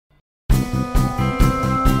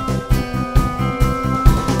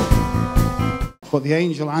But the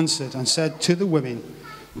angel answered and said to the women,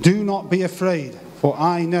 "Do not be afraid, for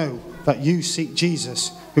I know that you seek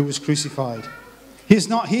Jesus who was crucified. He is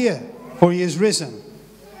not here, for he is risen."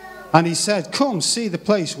 And he said, "Come, see the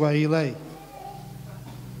place where he lay.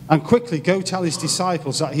 And quickly go tell his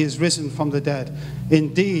disciples that he is risen from the dead.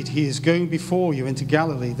 Indeed, he is going before you into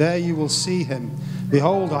Galilee. There you will see him.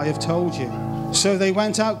 Behold, I have told you." So they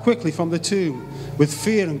went out quickly from the tomb with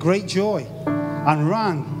fear and great joy, and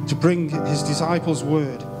ran to bring his disciples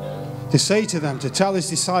word, to say to them, to tell his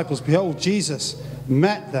disciples, "Behold, Jesus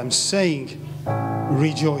met them, saying,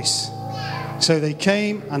 rejoice." So they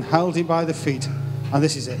came and held him by the feet, and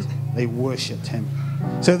this is it, they worshipped him.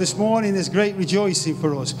 So this morning there's great rejoicing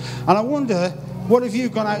for us. And I wonder, what have you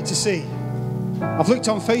gone out to see? I've looked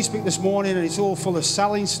on Facebook this morning and it's all full of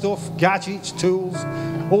selling stuff, gadgets, tools,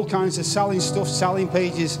 all kinds of selling stuff, selling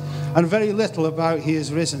pages, and very little about he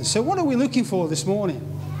is risen. So what are we looking for this morning?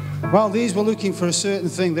 Well, these were looking for a certain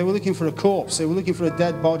thing. They were looking for a corpse. They were looking for a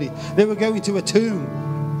dead body. They were going to a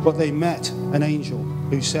tomb, but they met an angel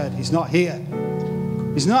who said, "He's not here.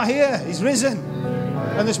 He's not here. He's risen."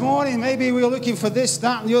 And this morning, maybe we are looking for this,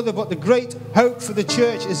 that, and the other, but the great hope for the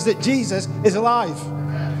church is that Jesus is alive,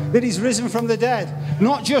 that he's risen from the dead.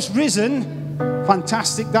 Not just risen,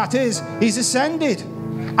 fantastic that is, he's ascended,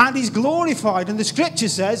 and he's glorified. And the scripture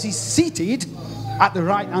says he's seated at the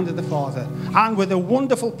right hand of the Father, and with a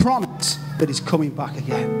wonderful promise that he's coming back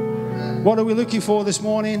again. What are we looking for this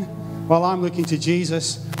morning? Well, I'm looking to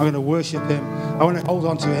Jesus. I'm going to worship him. I want to hold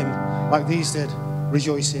on to him like these did,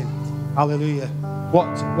 rejoicing. Hallelujah.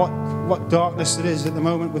 What darkness there is at the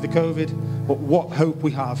moment with the COVID, but what hope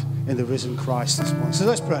we have in the risen Christ this morning. So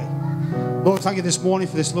let's pray. Lord, thank you this morning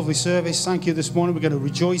for this lovely service. Thank you this morning. We're going to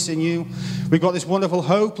rejoice in you. We've got this wonderful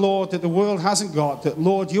hope, Lord, that the world hasn't got. That,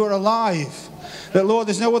 Lord, you're alive. That, Lord,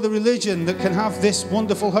 there's no other religion that can have this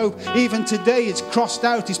wonderful hope. Even today, it's crossed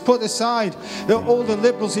out. It's put aside. All the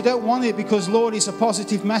liberals, they don't want it because, Lord, it's a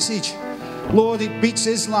positive message. Lord, it beats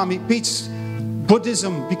Islam. It beats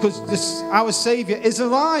Buddhism, because our Savior is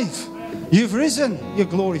alive. You've risen, you're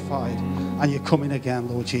glorified, and you're coming again,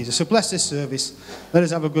 Lord Jesus. So bless this service. Let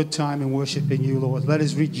us have a good time in worshiping you, Lord. Let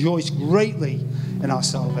us rejoice greatly in our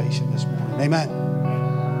salvation this morning. Amen.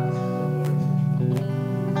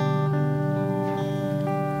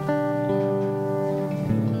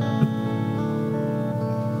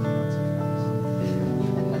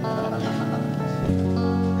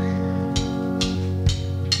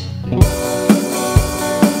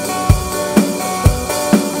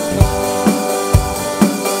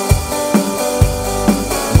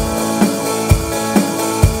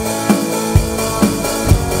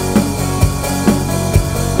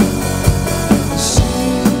 So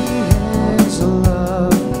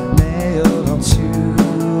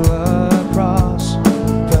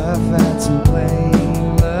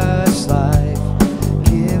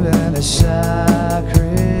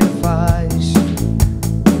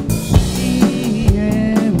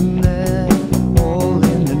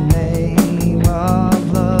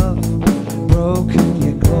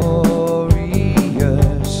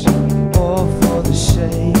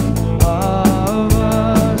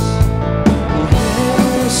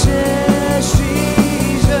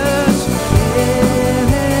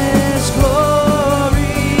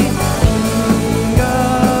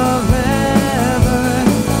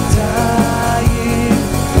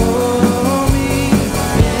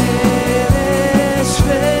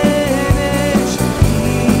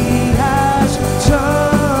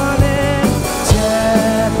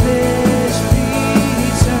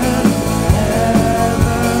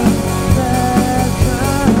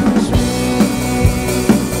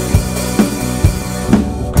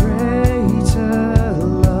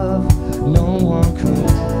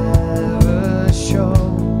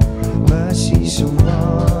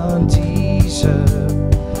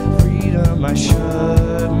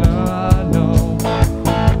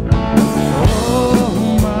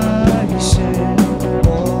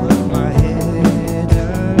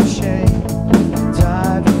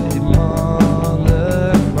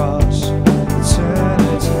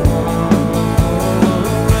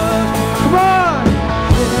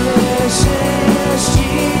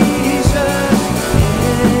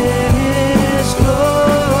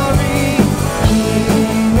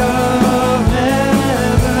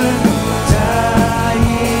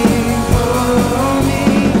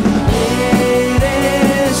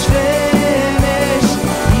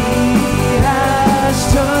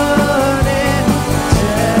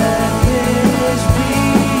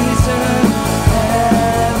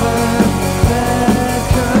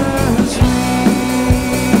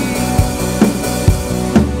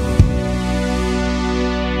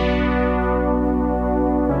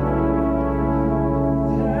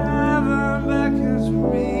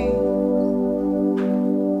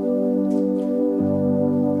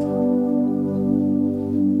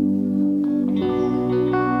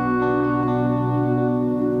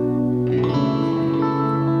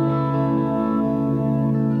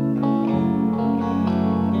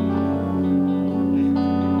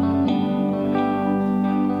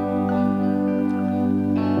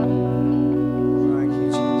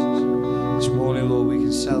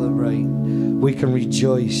we can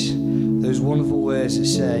rejoice. Those wonderful words that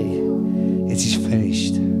say, it is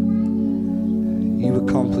finished. You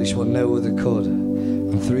accomplished what no other could.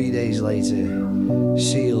 And 3 days later,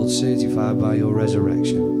 sealed, certified by your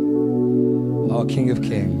resurrection. Our King of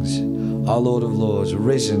Kings, our Lord of Lords,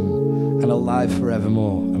 risen and alive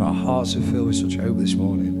forevermore. And our hearts are filled with such hope this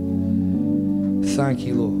morning. Thank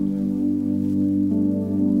you, Lord.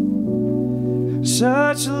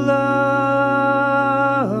 Such a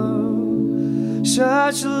love,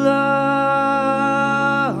 such a love,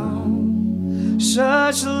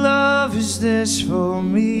 such a love is this for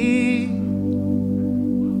me.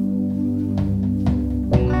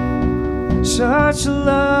 Such a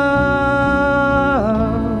love,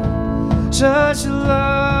 such a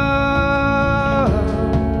love,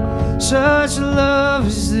 such a love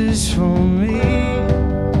is this for me.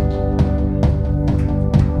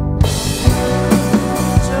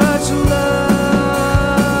 Such a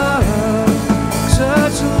love,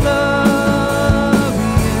 such a love,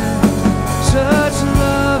 yeah. Such a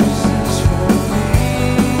love is this for me.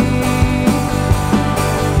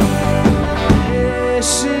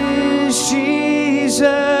 This is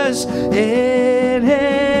Jesus in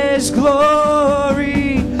His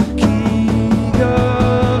glory, King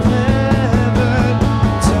of heaven,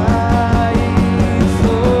 dying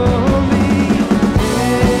for me.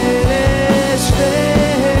 It is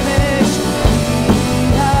finished. He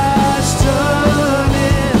has done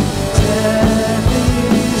it. Death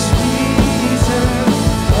is beaten.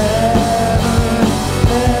 Heaven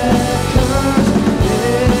beckons.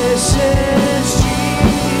 This is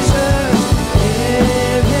Jesus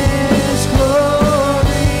in His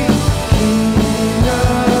glory, King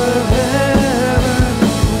of heaven,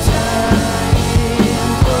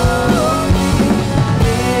 dying for me.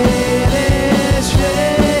 It is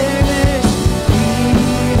finished. He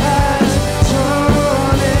has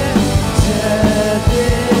done it. Death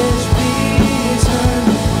is beaten.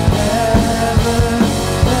 Heaven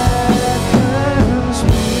beckons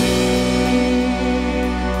me.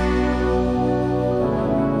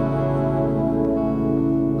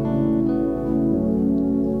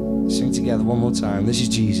 Sing together one more time. This is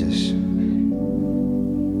Jesus.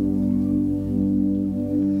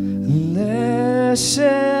 This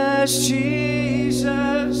is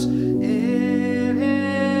Jesus in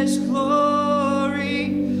His glory,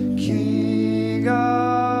 King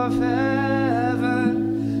of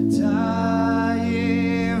heaven,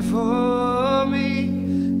 dying for me.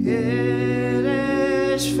 It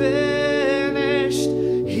is finished.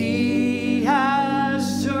 He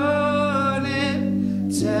has done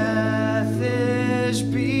it. Death is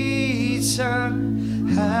beaten.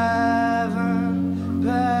 Heaven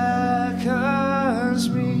beckons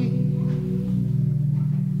me.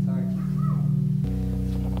 Thank you.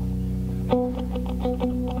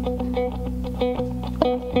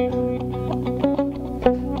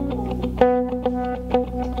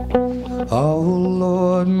 Oh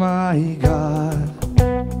Lord my God,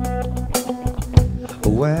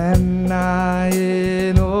 when I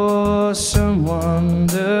in awesome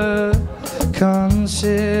wonder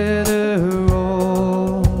consider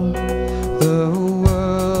all the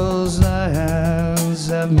worlds thy hands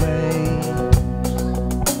have made,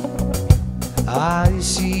 I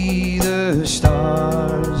see the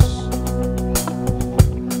stars,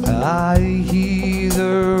 I hear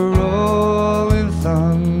the rolling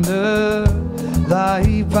thunder,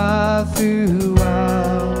 thy path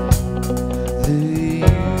throughout the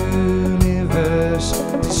universe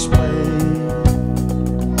displayed.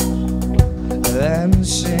 Then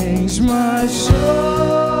sings my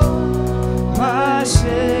soul, my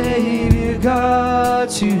Savior God,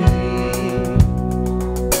 to thee.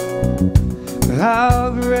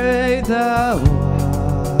 How great thou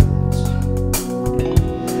art,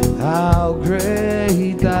 how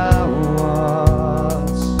great thou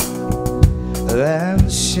art. Then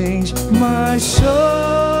sings my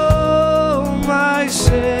soul, my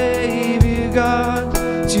Savior God,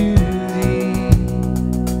 to thee.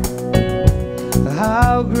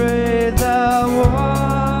 How great thou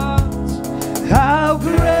art, how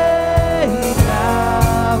great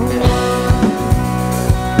thou art.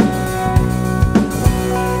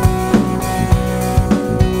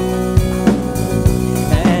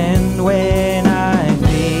 And when I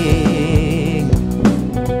think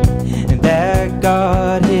that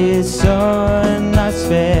God His Son not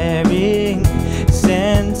sparing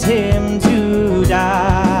sent Him to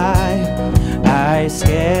die, I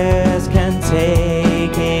scarce can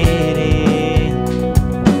take it in.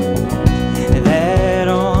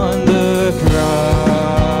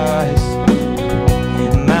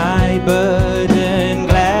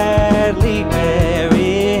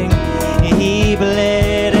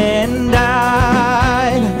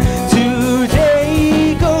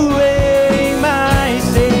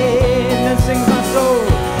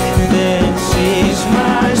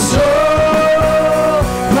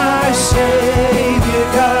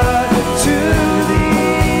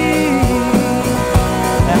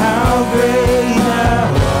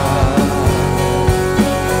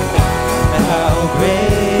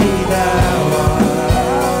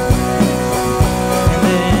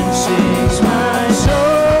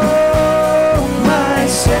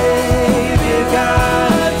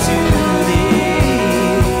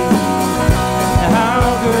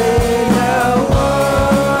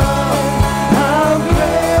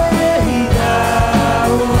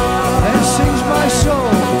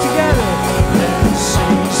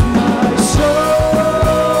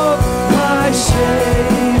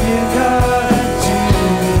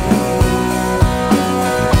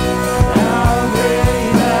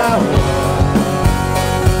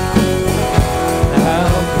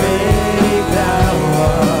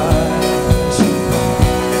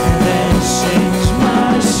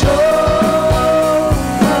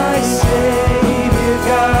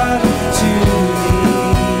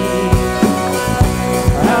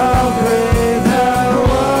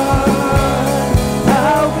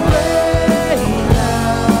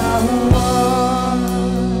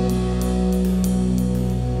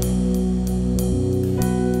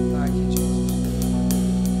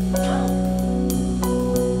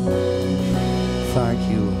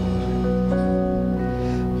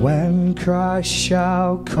 when Christ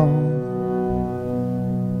shall come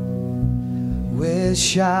with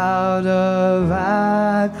shout of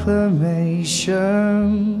acclamation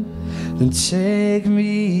and take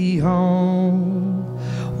me home,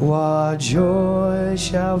 what joy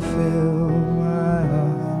shall fill my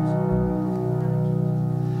heart.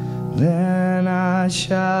 Then I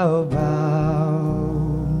shall bow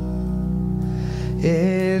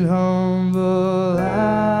in humble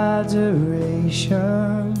adoration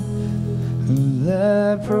and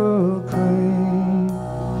there proclaim,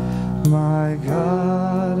 my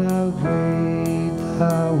God, how great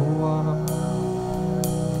thou art.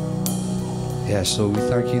 Yes, Lord, we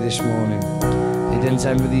thank you this morning. It didn't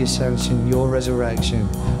end with the ascension, your resurrection.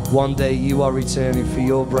 One day you are returning for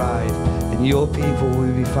your bride, and your people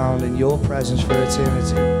will be found in your presence for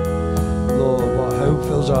eternity. Lord, what hope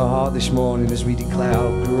fills our heart this morning as we declare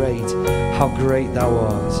how great thou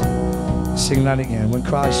art. Sing that again. When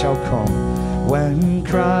Christ shall come, when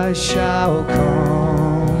Christ shall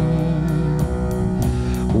come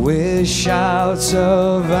with shouts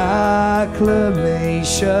of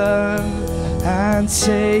acclamation and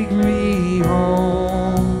take me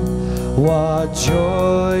home, what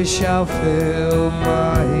joy shall fill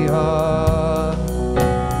my heart.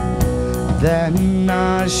 Then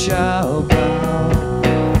I shall bow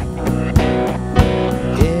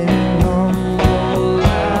in humble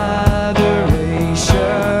adoration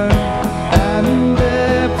and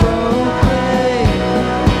there proclaim,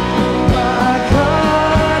 my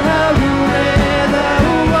God, how great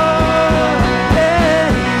thou art.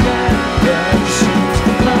 Then sings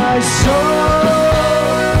my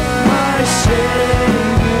soul, my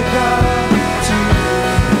Savior God, to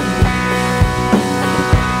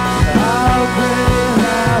how great thou art,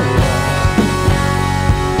 how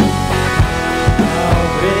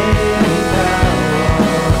great thou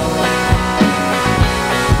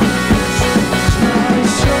art. My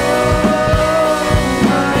soul, my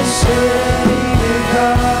Savior God, to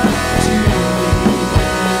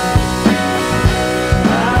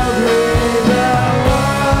how great thou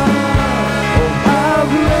art, oh how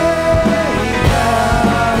great thou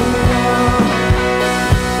art.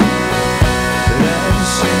 Then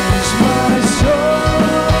sings my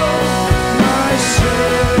soul, my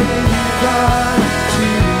Savior God, to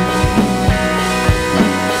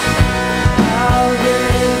how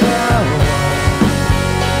great thou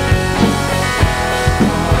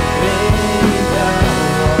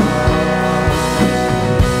art,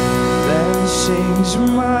 then sings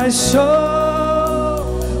my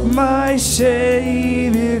soul, my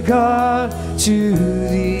Savior God, to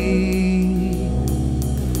thee,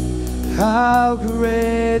 how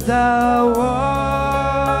great thou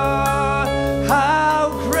art, how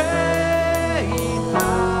great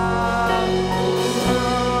thou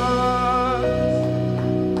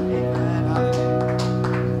art. Amen.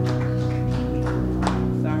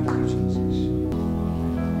 Thank you, Jesus.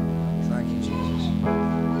 Thank you, Jesus.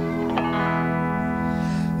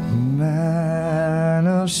 Man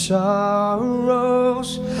of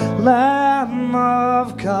sorrows, Lamb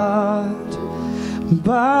of God,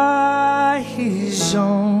 by his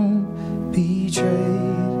own betrayed,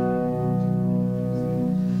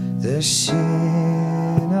 the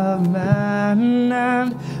sin of man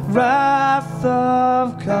and wrath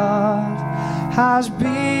of God has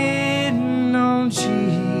been on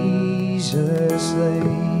Jesus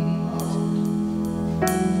laid.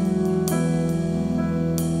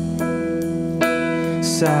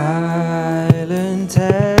 Silent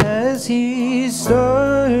as he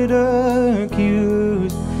stood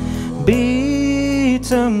accused,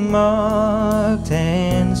 beaten, mocked,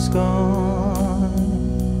 and scorned,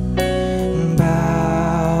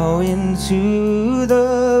 bowing to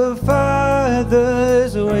the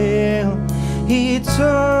Father's will, he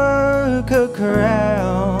took a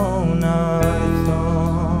crown of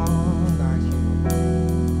thorns. Thank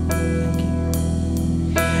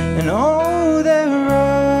you. And oh, that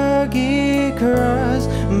rugged cross,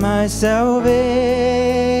 my salvation,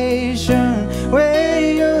 where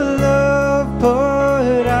your love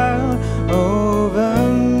poured out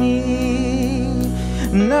over me.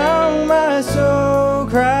 Now my soul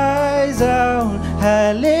cries out,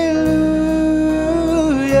 hallelujah,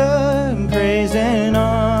 praise and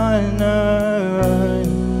honor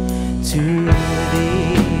to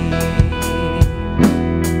thee.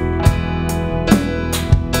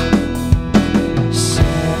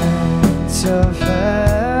 Saints of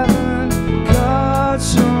heaven, God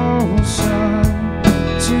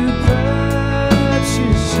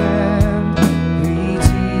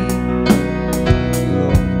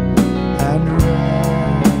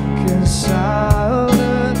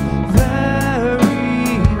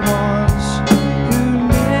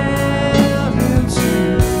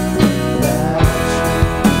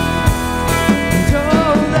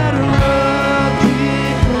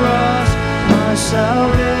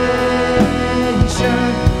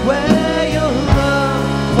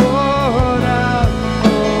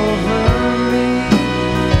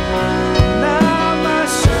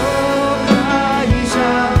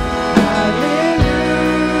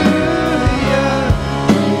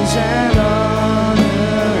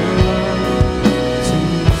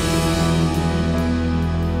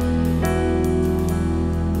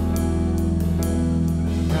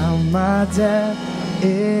debt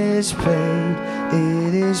is paid.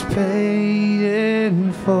 It is paid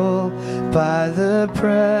in full by the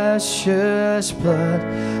precious blood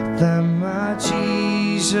that my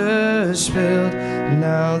Jesus spilled.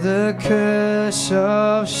 Now the curse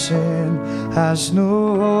of sin has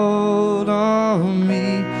no hold on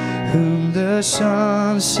me. Whom the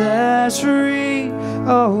Son sets free,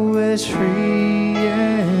 oh, is free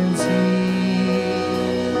indeed.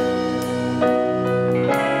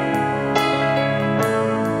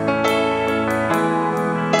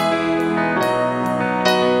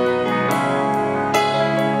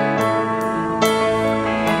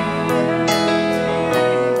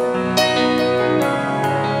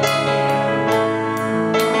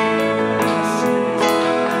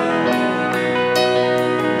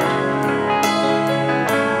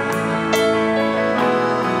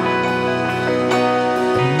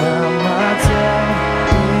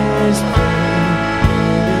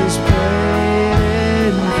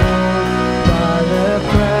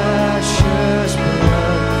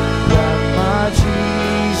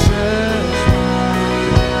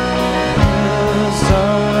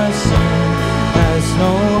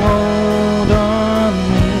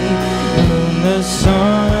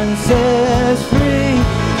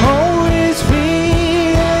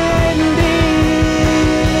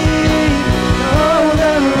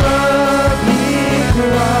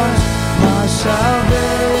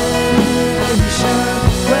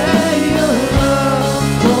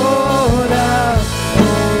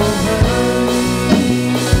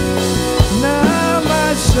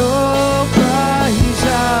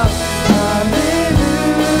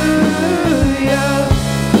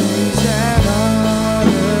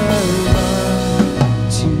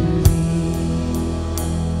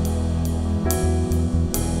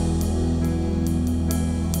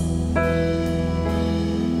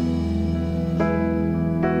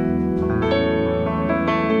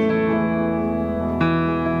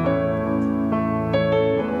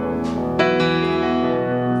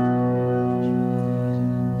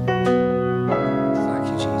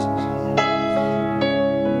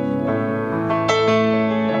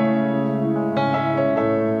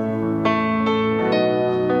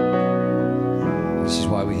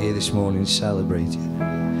 Celebrated.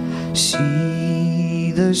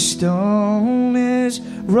 See, the stone is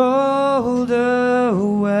rolled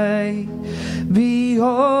away.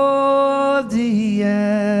 Behold the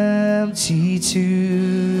empty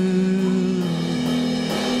tomb.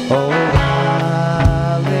 Oh,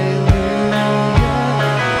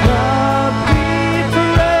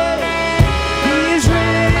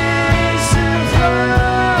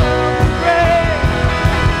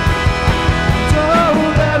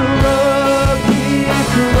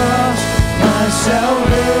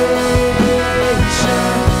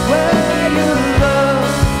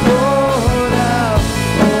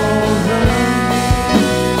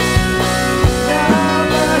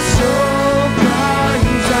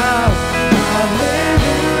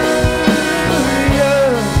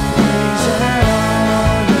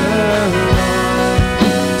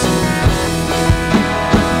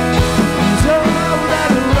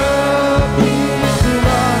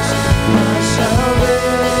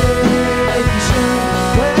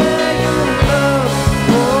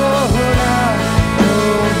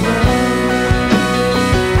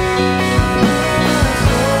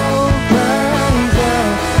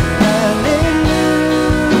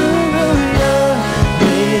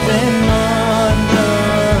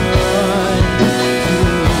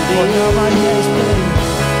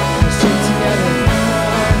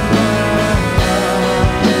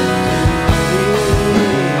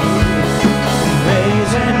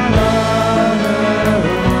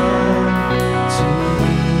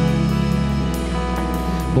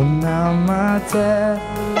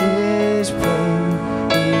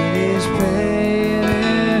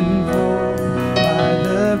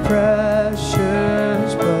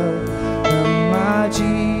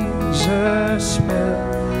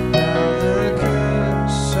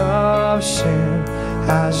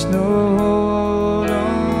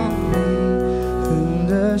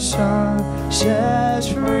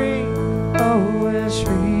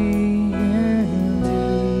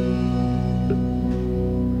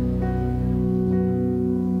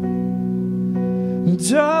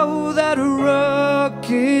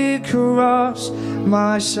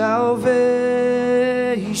 my salvation,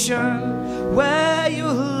 where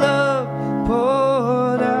your love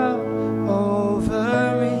poured out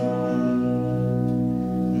over me.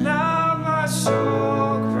 Now my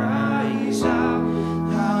soul cries out,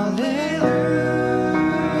 hallelujah,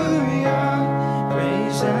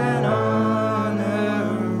 praise and honor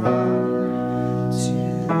unto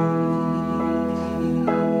thee.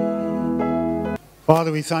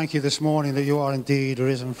 Father, we thank you this morning that you are indeed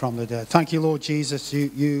risen from the dead. Thank you, Lord Jesus,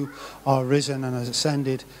 you are risen and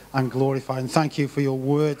ascended and glorified. And thank you for your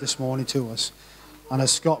word this morning to us. And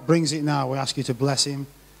as Scott brings it now, we ask you to bless him,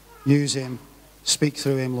 use him, speak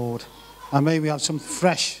through him, Lord. And may we have something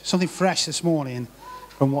fresh this morning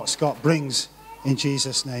from what Scott brings in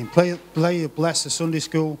Jesus' name. Pray you bless the Sunday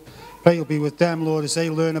school. Pray you'll be with them, Lord, as they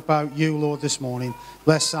learn about you, Lord, this morning.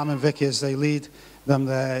 Bless Sam and Vicky as they lead them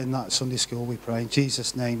there in that Sunday school, we pray. In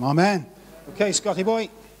Jesus' name, amen. Okay, Scotty boy.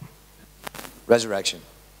 Resurrection.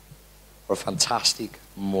 What a fantastic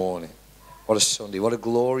morning. What a Sunday. What a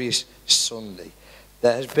glorious Sunday.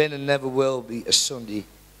 There has been and never will be a Sunday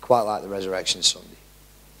quite like the Resurrection Sunday.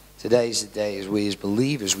 Today is the day as we as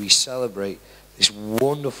believers, we celebrate this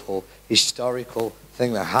wonderful historical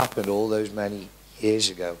thing that happened all those many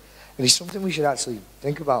years ago. And it's something we should actually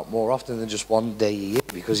think about more often than just one day a year,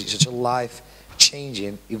 because it's such a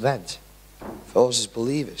life-changing event for us as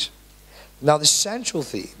believers. Now, the central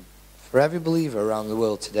theme for every believer around the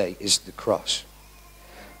world today is the cross.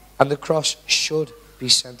 And the cross should be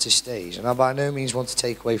center stage. And I by no means want to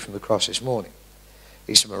take away from the cross this morning.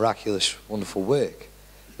 It's a miraculous, wonderful work.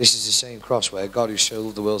 This is the same cross where God, who so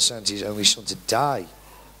loved the world, sent his only Son to die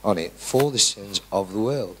on it for the sins of the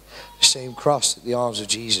world. The same cross that the arms of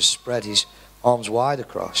Jesus spread his arms wide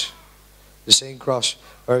across. The same cross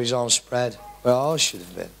where his arms spread where ours should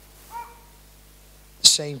have been. The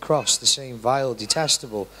same cross, the same vile,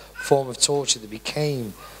 detestable form of torture that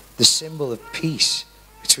became the symbol of peace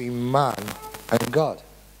between man and God.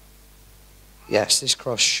 Yes, this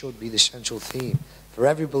cross should be the central theme for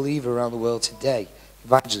every believer around the world today.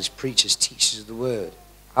 Evangelists, preachers, teachers of the word.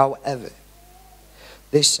 However,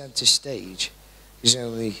 this center stage is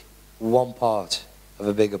only one part of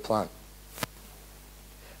a bigger plan.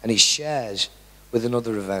 And it shares with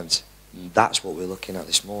another event. And that's what we're looking at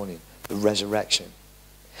this morning, the resurrection.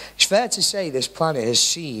 It's fair to say this planet has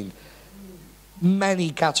seen many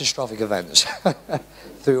catastrophic events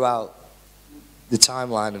throughout the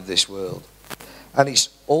timeline of this world. And it's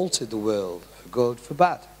altered the world for good, for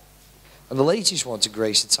bad. And the latest one to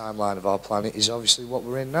grace the timeline of our planet is obviously what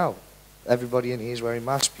we're in now. Everybody in here is wearing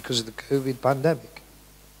masks because of the COVID pandemic.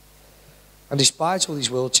 And despite all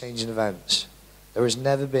these world-changing events, there has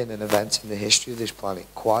never been an event in the history of this planet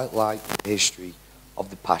quite like the history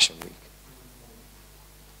of the Passion Week.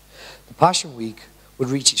 The Passion Week would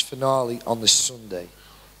reach its finale on the Sunday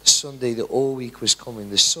that all week was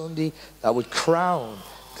coming, the Sunday that would crown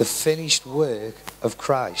the finished work of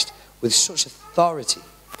Christ with such authority.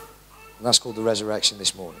 And that's called the resurrection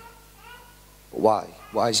this morning. But why?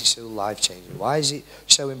 Why is it so life-changing? Why is it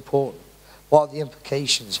so important? What are the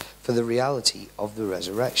implications for the reality of the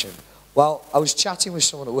resurrection? Well, I was chatting with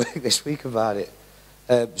someone at work this week about it.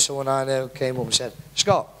 Someone I know came up and said,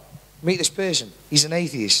 Scott, meet this person. He's an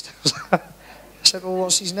atheist. I said, well,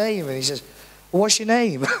 what's his name? And he says, well, what's your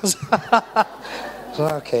name? I was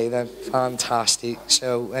like, okay then, fantastic.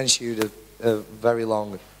 So ensued a very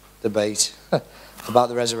long debate about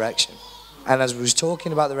the resurrection. And as we was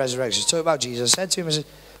talking about the resurrection, I was talking about Jesus, I said to him, I said,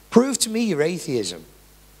 prove to me your atheism.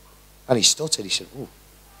 And he stuttered. He said,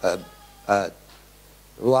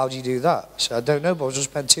 well, how do you do that? I said, I don't know, but I've just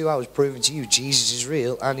spent 2 hours proving to you Jesus is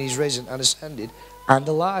real and he's risen and ascended and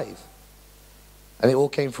alive. And it all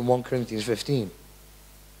came from 1 Corinthians 15.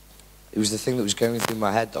 It was the thing that was going through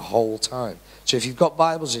my head the whole time. So if you've got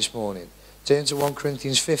Bibles this morning, turn to 1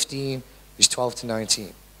 Corinthians 15, verse 12 to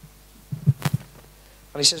 19.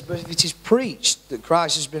 And he says, but if it is preached that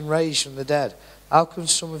Christ has been raised from the dead, how can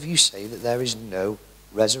some of you say that there is no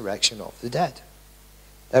resurrection of the dead?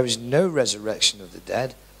 There is no resurrection of the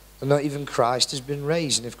dead, and not even Christ has been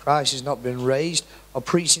raised. And if Christ has not been raised, our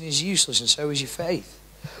preaching is useless, and so is your faith.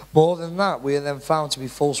 More than that, we are then found to be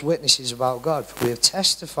false witnesses about God, for we have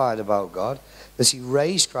testified about God that he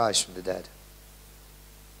raised Christ from the dead.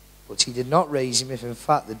 But he did not raise him if in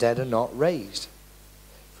fact the dead are not raised.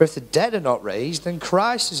 For if the dead are not raised, then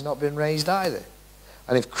Christ has not been raised either.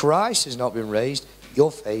 And if Christ has not been raised, your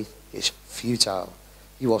faith is futile.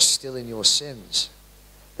 You are still in your sins.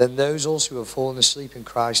 Then those also who have fallen asleep in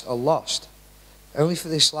Christ are lost. Only for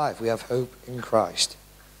this life we have hope in Christ.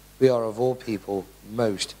 We are of all people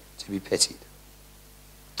most to be pitied.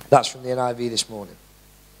 That's from the NIV this morning.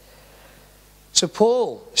 So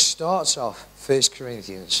Paul starts off 1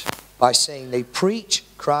 Corinthians by saying they preach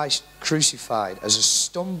Christ crucified as a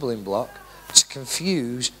stumbling block to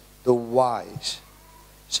confuse the wise.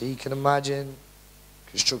 So you can imagine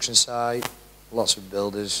construction site, lots of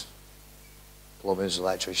builders, plumbers,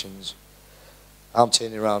 electricians. I'm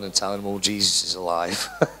turning around and telling them, well, Jesus is alive.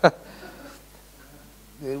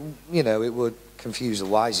 You know, it would confuse the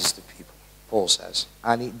wisest of people. Paul says,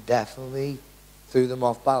 and it definitely threw them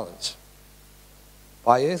off balance.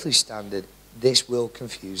 By earthly standard, this will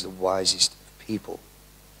confuse the wisest of people.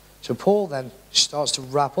 So Paul then starts to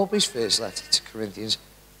wrap up his first letter to Corinthians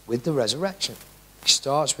with the resurrection. He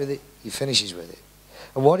starts with it, he finishes with it.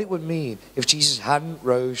 And what it would mean if Jesus hadn't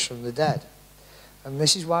rose from the dead. And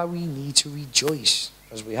this is why we need to rejoice,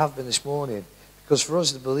 as we have been this morning. Because for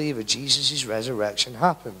us, the believer, Jesus' resurrection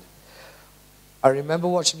happened. I remember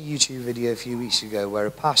watching a YouTube video a few weeks ago where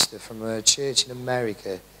a pastor from a church in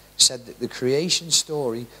America said that the creation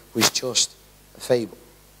story was just a fable.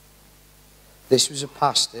 This was a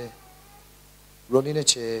pastor running a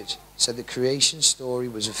church, said the creation story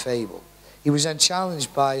was a fable. He was then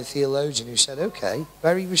challenged by a theologian who said, okay,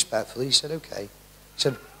 very respectfully, he said, okay. He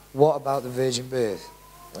said, what about the virgin birth?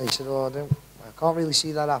 And he said, oh, I can't really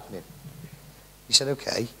see that happening. He said,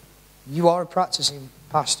 okay, you are a practicing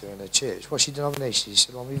pastor in a church. What's your denomination? He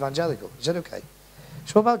said, well, I'm evangelical. He said, okay.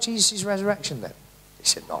 So what about Jesus' resurrection then? He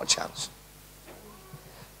said, not a chance.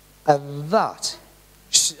 And that,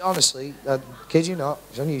 honestly, kid you not,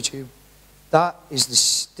 it's on YouTube, that is the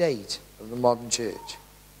state of the modern church.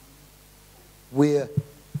 We're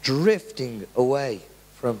drifting away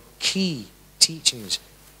from key teachings,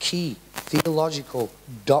 key theological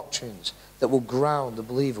doctrines that will ground the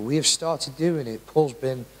believer. We have started doing it. Paul's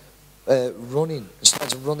been started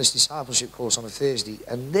to run this discipleship course on a Thursday,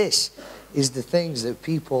 and this is the things that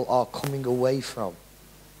people are coming away from.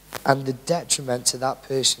 And the detriment to that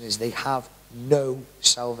person is they have no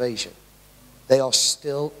salvation. They are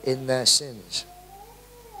still in their sins.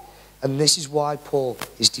 And this is why Paul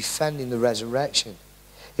is defending the resurrection.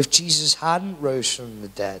 If Jesus hadn't rose from the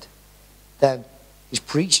dead, then his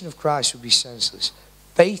preaching of Christ would be senseless.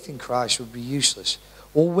 Faith in Christ would be useless.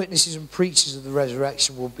 All witnesses and preachers of the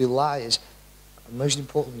resurrection would be liars. And most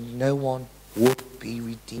importantly, no one would be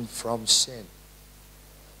redeemed from sin.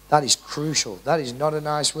 That is crucial. That is not a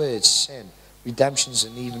nice word, sin. Redemption's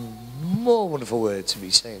an even more wonderful word to be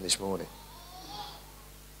saying this morning.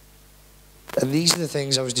 And these are the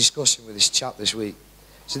things I was discussing with this chap this week.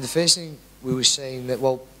 So the first thing we were saying that,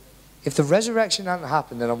 well, if the resurrection hadn't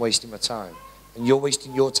happened, then I'm wasting my time. And you're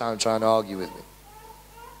wasting your time trying to argue with me.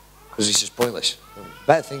 Because it's just pointless.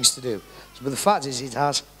 Better things to do. But the fact is, it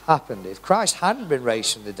has happened. If Christ hadn't been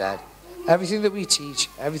raised from the dead, everything that we teach,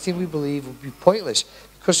 everything we believe would be pointless.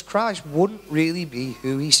 Because Christ wouldn't really be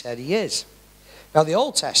who he said he is. Now the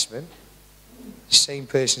Old Testament, the same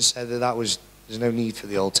person said that there's no need for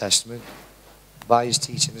the Old Testament. By his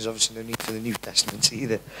teaching, there's obviously no need for the New Testament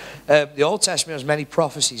either. The Old Testament has many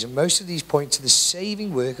prophecies, and most of these point to the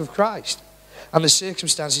saving work of Christ and the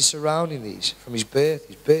circumstances surrounding these, from his birth,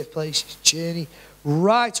 his birthplace, his journey,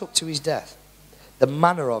 right up to his death, the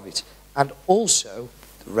manner of it, and also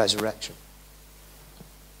the resurrection.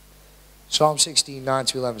 Psalm 16,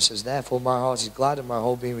 9-11 says, therefore my heart is glad and my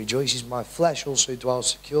whole being rejoices, my flesh also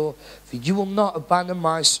dwells secure, for you will not abandon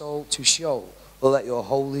my soul to Sheol, or let your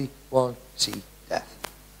Holy One see death.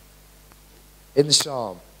 In the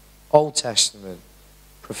Psalm, Old Testament,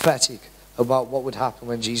 prophetic about what would happen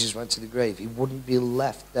when Jesus went to the grave. He wouldn't be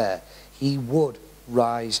left there. He would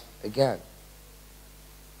rise again.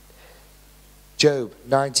 Job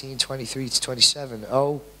 19, 23-27.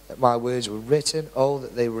 Oh, that my words were written. Oh,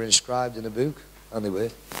 that they were inscribed in a book. And they were.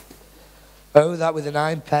 Oh, that with an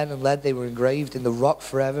iron pen and lead they were engraved in the rock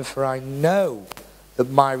forever. For I know that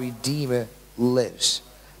my Redeemer lives.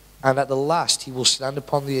 And at the last he will stand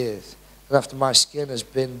upon the earth. And after my skin has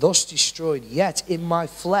been thus destroyed, yet in my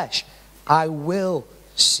flesh I will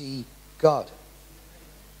see God.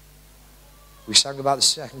 We sang about the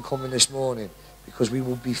second coming this morning because we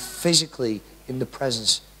will be physically in the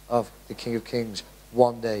presence of the King of Kings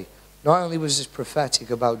one day. Not only was this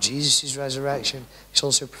prophetic about Jesus' resurrection, it's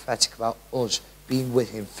also prophetic about us being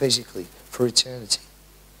with him physically for eternity.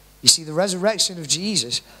 You see, the resurrection of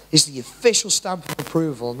Jesus is the official stamp of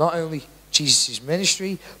approval, not only Jesus'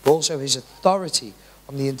 ministry, but also his authority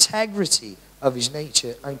on the integrity of his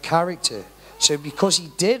nature and character. So because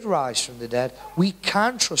he did rise from the dead, we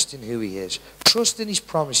can trust in who he is, trust in his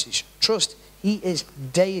promises, trust he is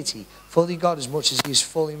deity, fully God as much as he is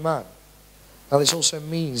fully man. Now this also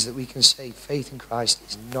means that we can say faith in Christ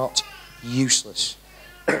is not useless.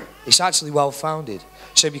 It's actually well-founded.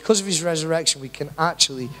 So because of his resurrection, we can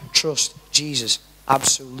actually trust Jesus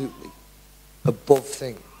absolutely, above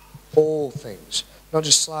things, all things, not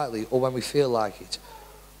just slightly or when we feel like it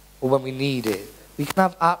or when we need it. We can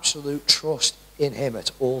have absolute trust in him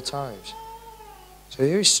at all times. So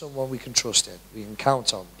here is someone we can trust in, we can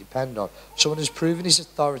count on, depend on. Someone who's proven his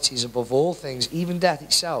authority is above all things, even death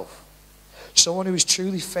itself. Someone who is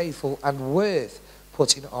truly faithful and worth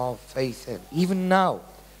putting our faith in. Even now,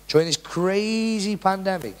 during this crazy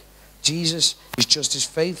pandemic, Jesus is just as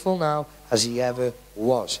faithful now as he ever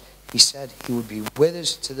was. He said he would be with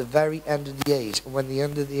us to the very end of the age. And when the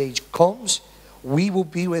end of the age comes, we will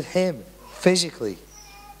be with him physically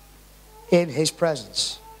in his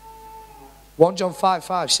presence. 1 John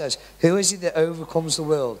 5:5 says, "Who is it that overcomes the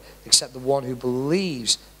world except the one who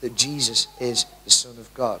believes that Jesus is the Son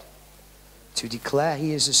of God?" To declare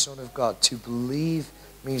he is the Son of God, to believe,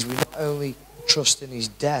 means we not only trust in his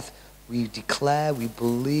death, we declare, we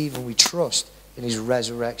believe, and we trust in his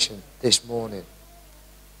resurrection this morning.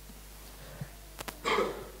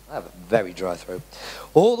 I have a very dry throat.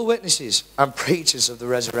 All the witnesses and preachers of the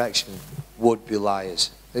resurrection would be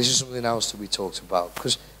liars. This is something else that we talked about,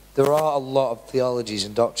 because there are a lot of theologies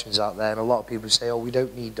and doctrines out there, and a lot of people say, oh, we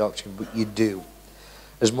don't need doctrine, but you do.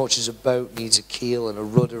 As much as a boat needs a keel and a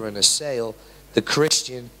rudder and a sail, the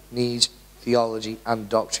Christian needs theology and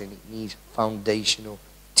doctrine. It needs foundational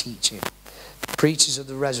teaching. The preachers of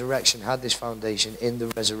the resurrection had this foundation in the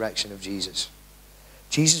resurrection of Jesus.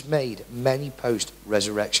 Jesus made many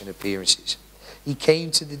post-resurrection appearances. He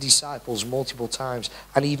came to the disciples multiple times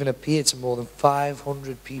and even appeared to more than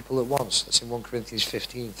 500 people at once. That's in 1 Corinthians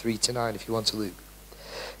 15, 3-9, if you want to look.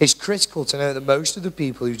 It's critical to know that most of the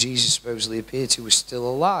people who Jesus supposedly appeared to were still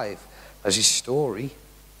alive as his story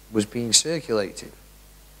was being circulated.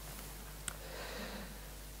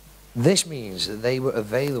 This means that they were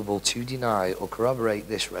available to deny or corroborate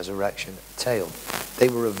this resurrection tale. They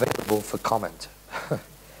were available for comment.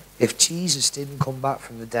 If Jesus didn't come back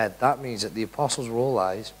from the dead, that means that the apostles were all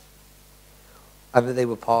liars and that they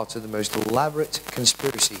were part of the most elaborate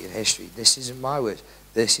conspiracy in history. This isn't my word.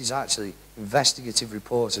 This is actually investigative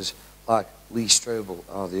reporters like Lee Strobel.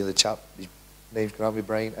 Oh, the other chap, his name's gone out of my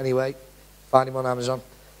brain. Anyway, find him on Amazon.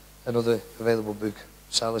 Another available book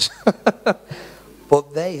sellers.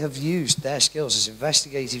 But they have used their skills as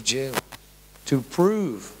investigative journalists to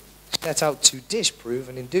prove, set out to disprove,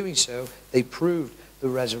 and in doing so, they proved the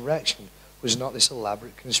resurrection was not this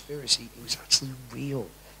elaborate conspiracy. It was actually real.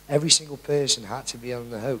 Every single person had to be on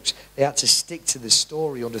the hoax. They had to stick to the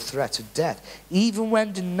story under threat of death. Even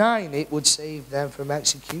when denying it would save them from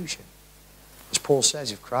execution. As Paul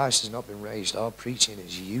says, if Christ has not been raised, our preaching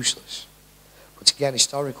is useless. But again,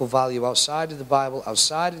 historical value outside of the Bible,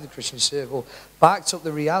 outside of the Christian circle, backed up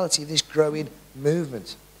the reality of this growing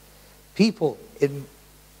movement. People in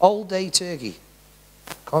old day Turkey,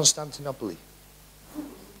 Constantinople,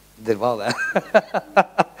 did well there.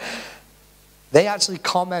 They actually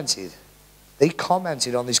commented. They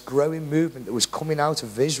commented on this growing movement that was coming out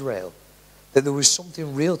of Israel, that there was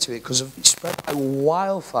something real to it because it spread like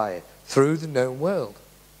wildfire through the known world.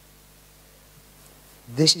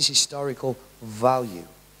 This is historical value.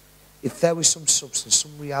 If there was some substance,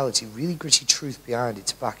 some reality, really gritty truth behind it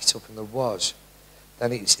to back it up, and there was,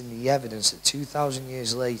 then it's in the evidence that 2,000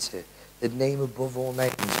 years later, the name above all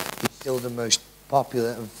names is still the most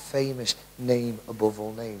popular and famous name above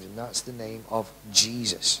all names, and that's the name of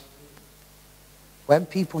Jesus. When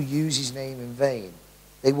people use his name in vain,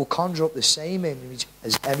 they will conjure up the same image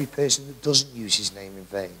as every person that doesn't use his name in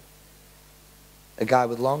vain. A guy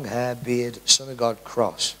with long hair, beard, Son of God,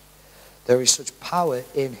 cross. There is such power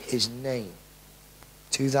in his name.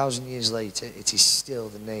 2,000 years later, it is still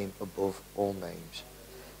the name above all names.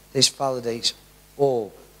 This validates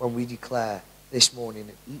all when we declare this morning,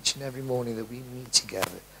 and each and every morning that we meet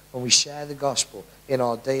together, when we share the gospel in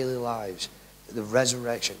our daily lives, that the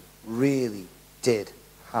resurrection really did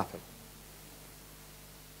happen.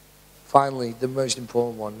 Finally, the most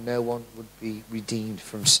important one, no one would be redeemed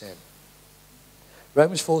from sin.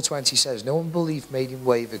 Romans 4:20 says, no unbelief made him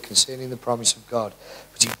waver concerning the promise of God,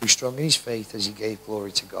 but he grew strong in his faith as he gave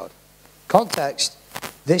glory to God. Context,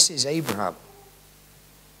 this is Abraham.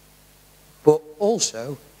 But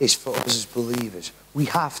also, it's for us as believers. We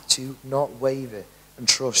have to not waver and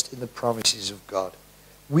trust in the promises of God.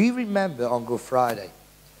 We remember on Good Friday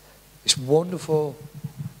this wonderful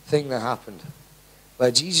thing that happened where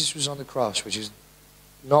Jesus was on the cross, which is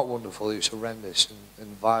not wonderful, it was horrendous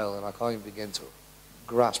and vile, and I can't even begin to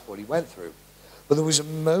grasp what he went through. But there was a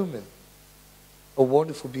moment, a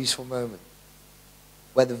wonderful, beautiful moment,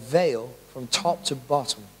 where the veil from top to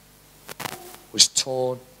bottom was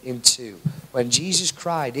torn in two. When Jesus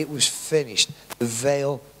cried, it was finished, the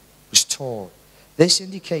veil was torn. This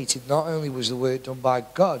indicated not only was the work done by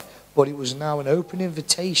God, but it was now an open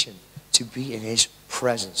invitation to be in his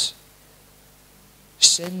presence.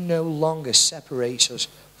 Sin no longer separates us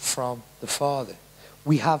from the Father.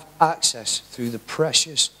 We have access through the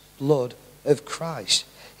precious blood of Christ.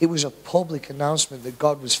 It was a public announcement that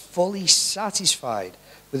God was fully satisfied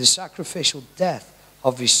with the sacrificial death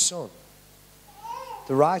of his Son.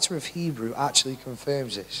 The writer of Hebrew actually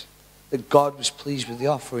confirms this, that God was pleased with the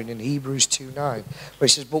offering in Hebrews 2:9, where he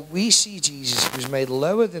says, but we see Jesus who was made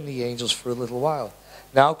lower than the angels for a little while,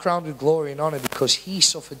 now crowned with glory and honor because he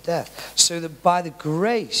suffered death, so that by the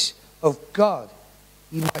grace of God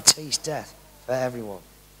he might taste death for everyone.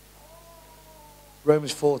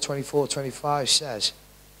 Romans 4:24-25 says,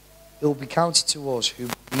 it will be counted to us who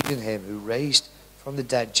believe in him who raised from the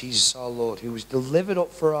dead Jesus our Lord, who was delivered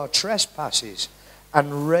up for our trespasses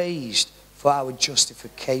and raised for our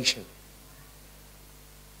justification.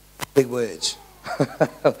 Big words.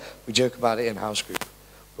 We joke about it in house group.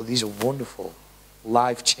 But these are wonderful,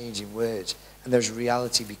 life-changing words. And there's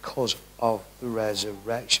reality because of the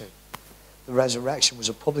resurrection. The resurrection was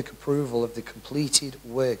a public approval of the completed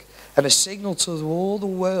work and a signal to all the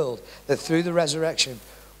world that through the resurrection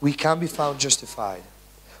we can be found justified.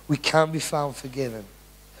 We can be found forgiven.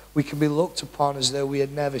 We can be looked upon as though we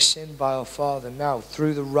had never sinned by our Father now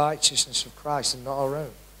through the righteousness of Christ and not our own.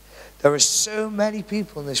 There are so many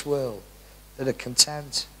people in this world that are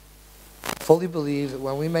content, fully believe that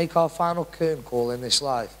when we make our final curtain call in this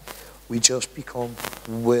life, we just become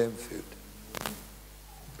worm food.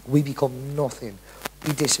 We become nothing.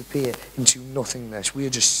 We disappear into nothingness. We are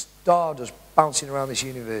just stardust bouncing around this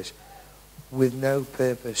universe with no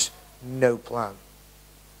purpose, no plan.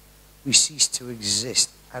 We cease to exist.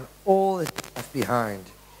 And all that's left behind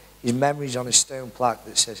is memories on a stone plaque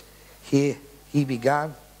that says, here he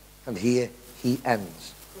began and here he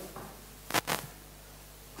ends.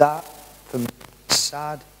 That, for me, is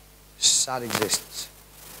sad, sad existence.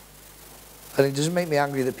 And it doesn't make me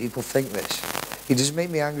angry that people think this. It doesn't make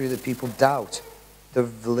me angry that people doubt the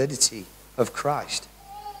validity of Christ.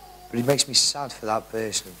 But it makes me sad for that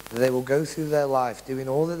person, that they will go through their life doing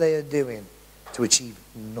all that they are doing to achieve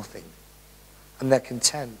nothing. And they're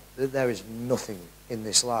content that there is nothing in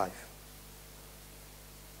this life.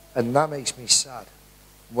 And that makes me sad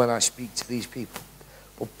when I speak to these people.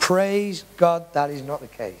 But praise God that is not the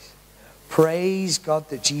case. Praise God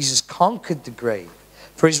that Jesus conquered the grave.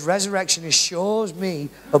 For his resurrection assures me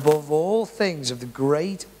above all things of the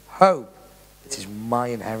great hope that is my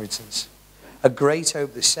inheritance. A great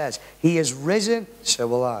hope that says, he has risen, so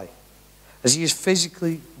will I. As he is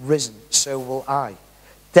physically risen, so will I.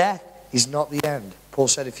 Death is not the end. Paul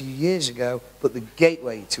said a few years ago, but the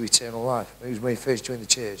gateway to eternal life. It was when he first joined the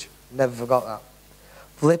church. Never forgot that.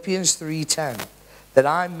 Philippians 3:10, that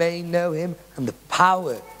I may know him and the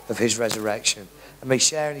power of his resurrection, and may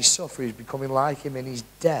share in his sufferings, becoming like him in his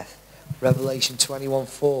death. Revelation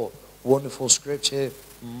 21:4, wonderful scripture,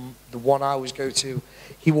 the one I always go to.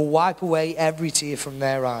 He will wipe away every tear from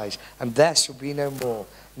their eyes, and there shall be no more.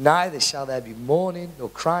 Neither shall there be mourning, nor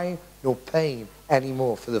crying, nor pain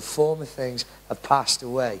anymore, for the former things have passed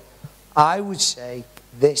away. I would say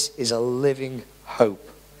this is a living hope.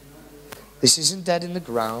 This isn't dead in the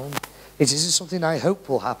ground. It isn't something I hope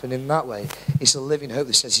will happen in that way. It's a living hope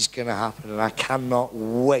that says it's going to happen, and I cannot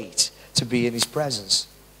wait to be in his presence.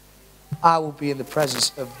 I will be in the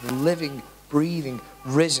presence of the living, breathing,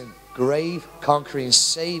 risen, grave, conquering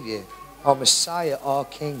Savior, our Messiah, our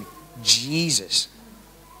King, Jesus.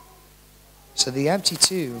 So the empty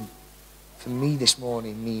tomb, for me this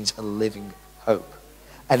morning, means a living hope.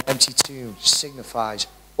 An empty tomb signifies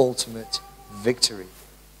ultimate victory.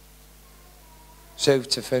 So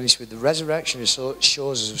to finish with, the resurrection assures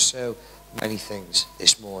us of so many things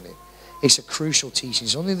this morning. It's a crucial teaching.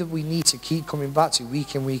 It's something that we need to keep coming back to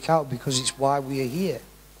week in, week out, because it's why we are here.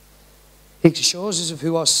 It assures us of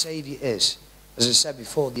who our Saviour is. As I said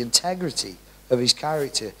before, the integrity of his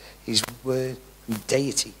character, his word and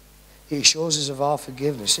deity. It assures us of our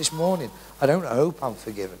forgiveness. This morning, I don't hope I'm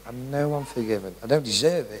forgiven. I know I'm forgiven. I don't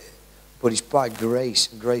deserve it. But it's by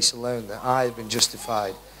grace and grace alone that I have been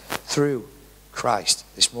justified through Christ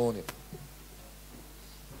this morning.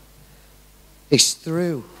 It's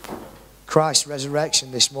through Christ's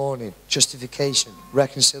resurrection this morning. Justification,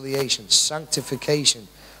 reconciliation, sanctification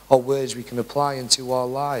are words we can apply into our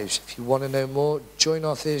lives. If you want to know more, join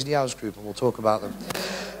our Thursday house group and we'll talk about them.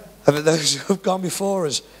 And for those who have gone before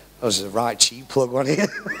us, that was a right cheap plug one here.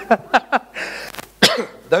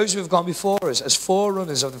 Those who have gone before us as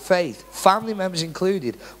forerunners of the faith, family members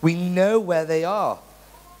included, we know where they are.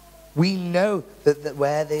 We know that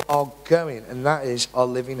where they are going, and that is our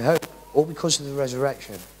living hope. All because of the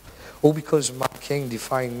resurrection. All because of my King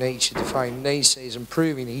defying nature, defying naysayers, and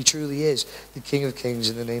proving he truly is the King of Kings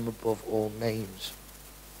in the name above all names.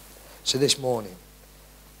 So this morning,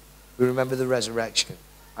 we remember the resurrection,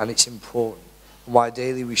 and it's important. And why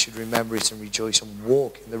daily we should remember it and rejoice and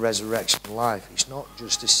walk in the resurrection life. It's not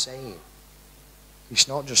just a saying. It's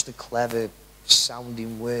not just a clever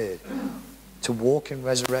sounding word. To walk in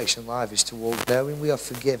resurrection life is to walk knowing we are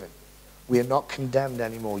forgiven. We are not condemned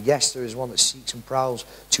anymore. Yes, there is one that seeks and prowls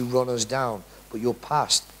to run us down, but your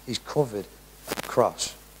past is covered at the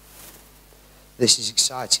cross. This is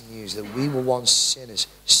exciting news that we were once sinners,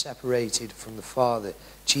 separated from the Father.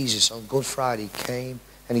 Jesus on Good Friday came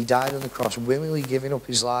and he died on the cross, willingly giving up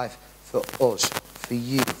his life for us, for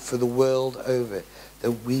you, for the world over,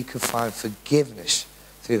 that we could find forgiveness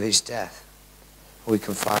through his death. We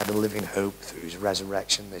can find a living hope through his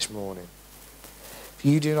resurrection this morning. If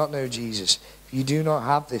you do not know Jesus, if you do not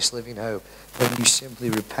have this living hope, then you simply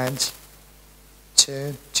repent,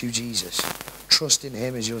 turn to Jesus, trust in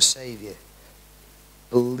him as your Saviour,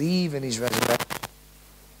 believe in his resurrection,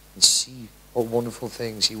 and see what wonderful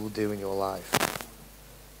things he will do in your life.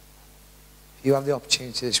 If you have the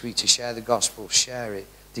opportunity this week to share the gospel, share it,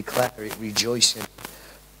 declare it, rejoice in it.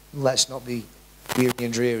 Let's not be weary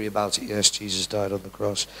and dreary about it. Yes, Jesus died on the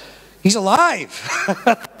cross. He's alive.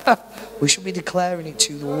 We should be declaring it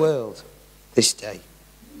to the world this day.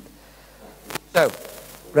 So,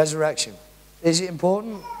 resurrection. Is it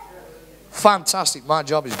important? Fantastic. My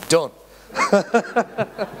job is done.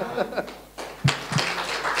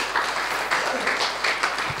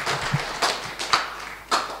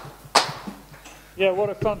 Yeah, what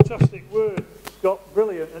a fantastic word. Scott,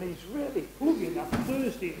 brilliant. And he's really plugging that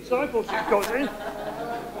Thursday discipleship goes in.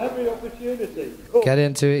 Every opportunity. Oh. Get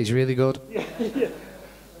into it, he's really good. Yeah, yeah.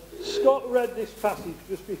 Scott read this passage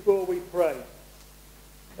just before we prayed.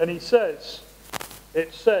 And he says,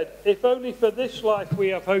 it said, if only for this life we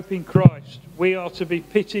have hope in Christ, we are to be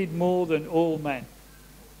pitied more than all men.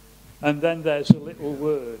 And then there's a little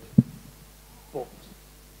word, but.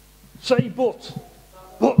 Say but.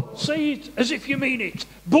 But. Say it as if you mean it.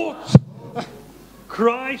 But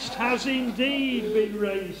Christ has indeed been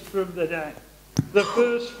raised from the dead, the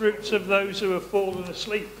first fruits of those who have fallen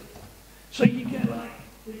asleep. So you get like,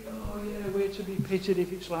 oh yeah, we're to be pitied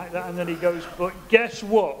if it's like that. And then he goes, but guess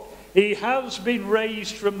what? He has been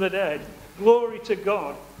raised from the dead. Glory to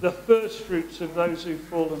God, the first fruits of those who've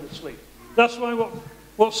fallen asleep. That's why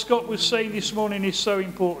what Scott was saying this morning is so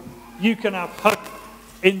important. You can have hope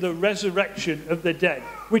in the resurrection of the dead,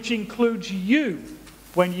 which includes you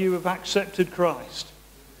when you have accepted Christ.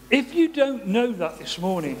 If you don't know that this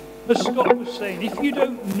morning, as Scott was saying, if you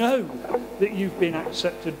don't know that you've been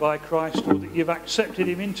accepted by Christ or that you've accepted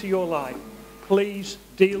him into your life, please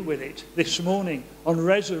deal with it this morning on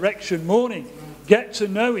resurrection morning. Get to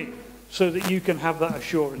know him so that you can have that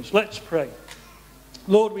assurance. Let's pray.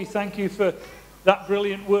 Lord, we thank you for that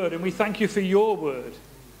brilliant word, and we thank you for your word.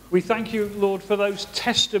 We thank you, Lord, for those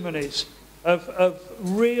testimonies of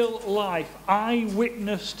real life,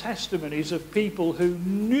 eyewitness testimonies of people who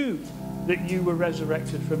knew that you were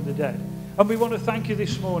resurrected from the dead. And we want to thank you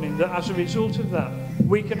this morning that as a result of that,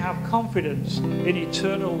 we can have confidence in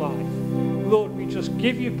eternal life. Lord, we just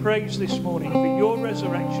give you praise this morning for your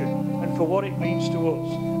resurrection and for what it means to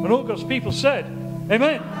us. And all God's people said,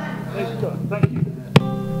 amen. Praise God. Thank you.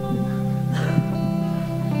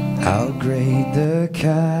 How great the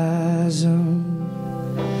chasm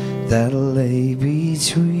that lay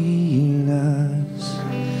between us,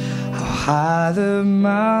 how high the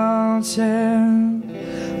mountain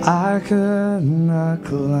I could not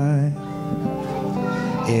climb.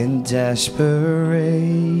 In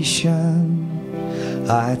desperation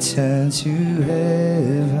I turned to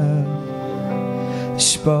heaven,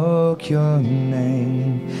 spoke your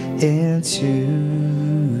name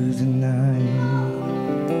into the night.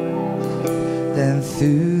 Then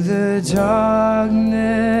through the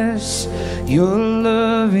darkness, your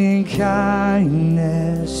loving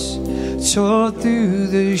kindness tore through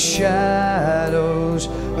the shadows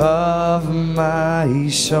of my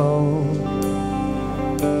soul.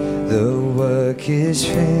 The work is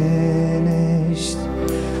finished,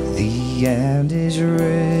 the end is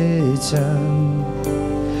written.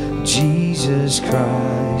 Jesus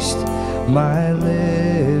Christ, my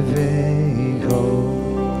living hope.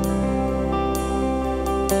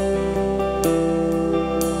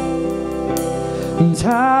 And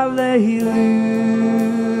hallelujah,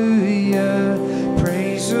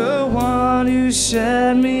 praise the one who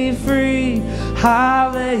set me free.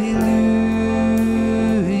 Hallelujah,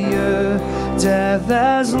 death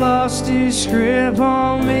has lost its grip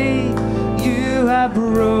on me. You have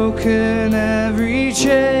broken every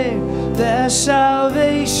chain. There's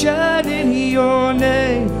salvation in your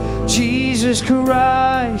name. Jesus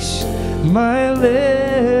Christ, my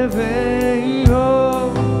living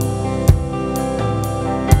hope.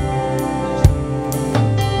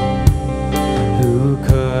 Who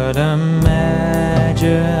could imagine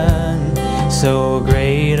so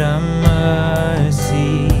great a mercy?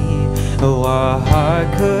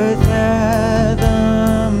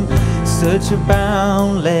 such a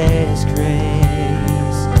boundless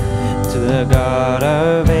grace. The God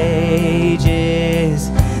of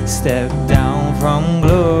ages stepped down from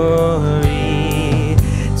glory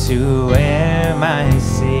to wear my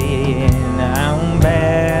sin and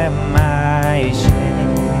bear my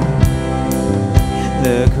shame.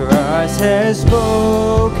 The cross has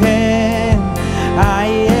spoken, I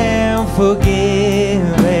am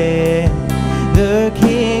forgiven. The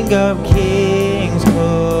King of Kings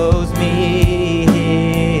calls me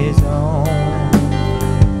his own.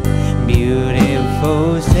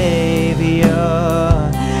 Beautiful Savior,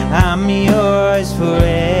 I'm yours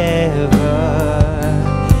forever.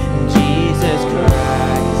 Jesus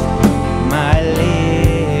Christ, my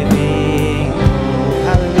living hope.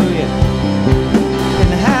 Hallelujah.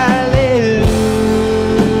 And hallelujah,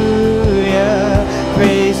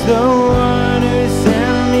 praise the one who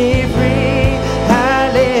set me free.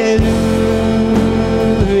 Hallelujah,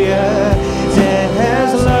 death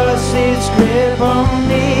has lost its grip on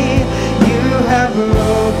me. You have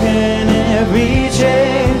broken every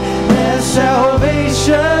chain. There's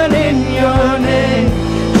salvation in your name,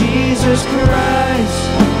 Jesus Christ,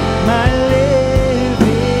 my living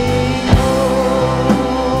hope.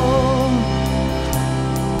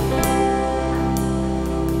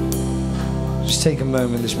 Just take a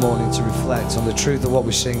moment this morning to reflect on the truth of what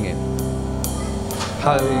we're singing.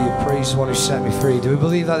 Hallelujah, praise the one who set me free. Do we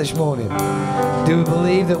believe that this morning? Do we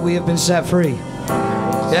believe that we have been set free?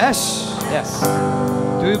 Yes? Yes.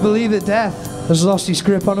 Do we believe that death has lost its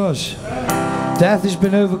grip on us? Death has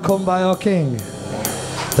been overcome by our King.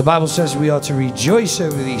 The Bible says we are to rejoice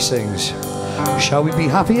over these things. Shall we be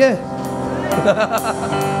happier?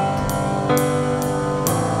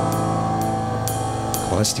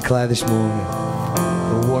 Well, let's declare this morning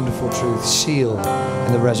the wonderful truth sealed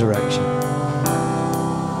in the resurrection.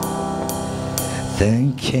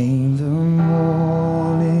 Then came the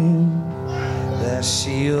morning that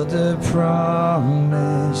sealed the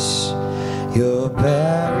promise. Your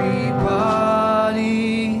very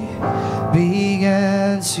body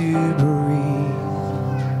began to breathe.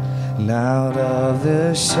 And out of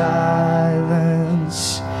the silence,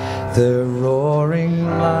 the roaring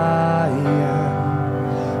lion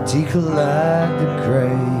declared the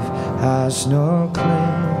grave has no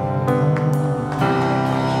claim.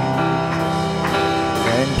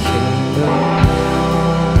 And came the morning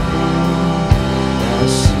that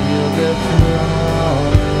sealed the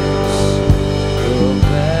promise. Your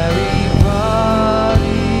very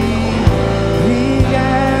body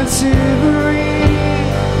began to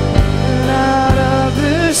breathe. And out of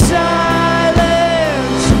the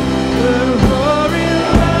silence, the roaring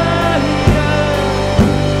lion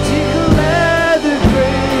declared the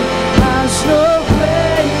grave has no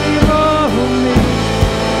claim on me.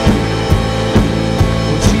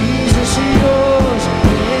 Oh, Jesus, yours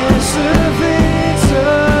is the victory.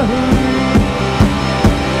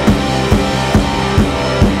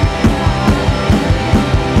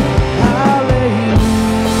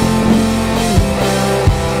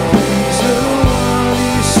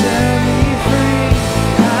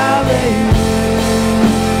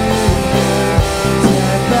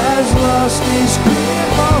 Lost his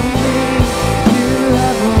grip on me. You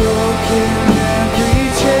have broken every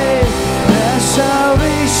chain. There's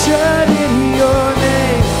salvation in your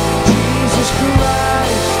name, Jesus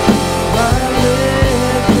Christ, my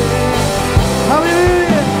living.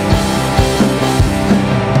 Hallelujah.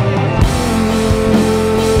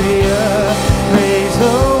 Hallelujah. Praise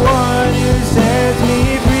the one who sets me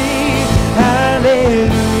free.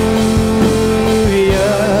 Hallelujah.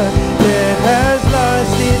 Death has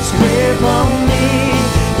lost its grip on me.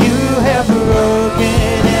 You have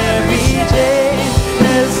broken every chain.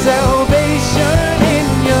 There's salvation in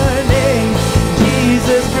your name,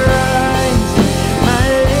 Jesus Christ, my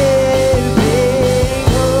living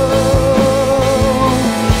hope.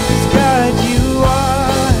 'Cause God, you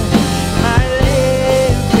are my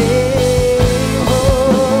living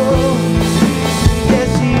hope.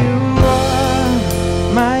 Yes, you are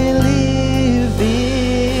my living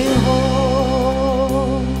hope.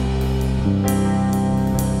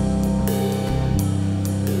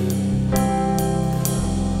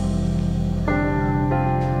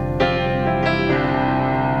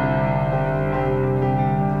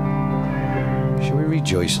 Shall we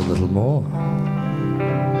rejoice a little more?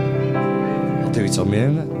 I'll do it on my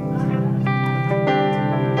own then.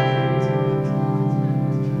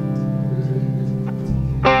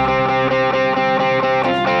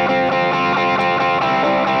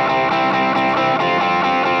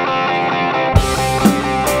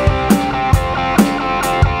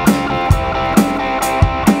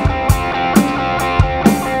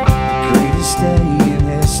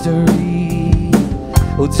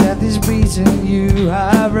 death is beaten, you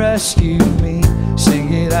have rescued me.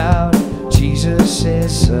 Sing it out, Jesus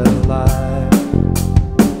is alive.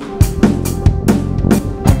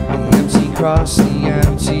 The empty cross, the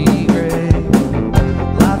empty grave,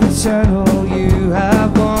 life eternal, you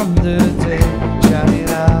have won the day. Shout it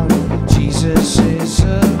out, Jesus is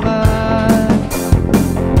alive.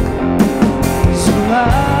 He's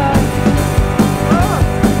alive.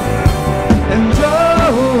 And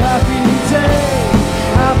oh, happy day,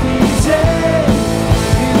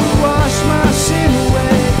 you wash my sin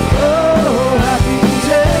away. Oh, happy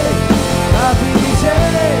day,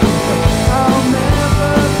 I'll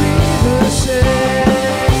never be the same.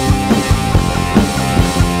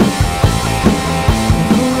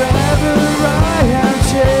 Forever I am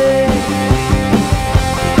changed.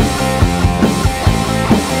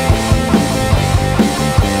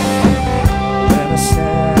 When I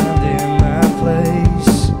stand in that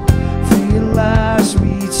place, realize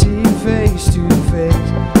meeting face to face.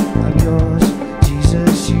 I'm yours,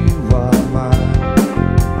 Jesus, you are mine.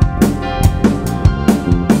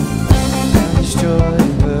 And this joy,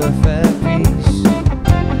 perfect peace,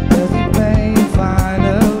 earthly pain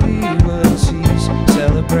finally will cease.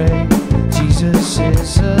 Celebrate, Jesus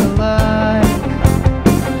is alive.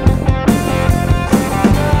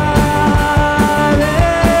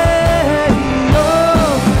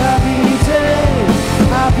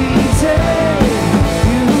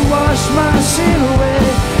 My sin away.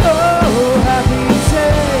 Oh, happy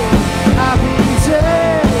day,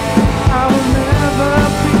 I will never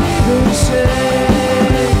be the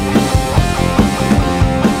same.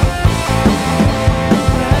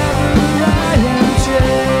 Forever I am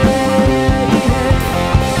changed.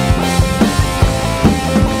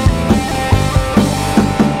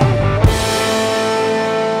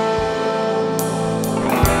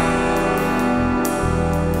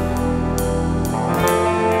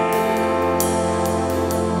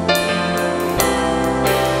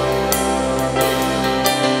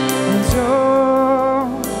 And oh,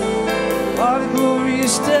 what a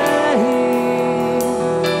glorious day,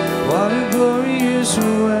 what a glorious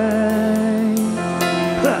way.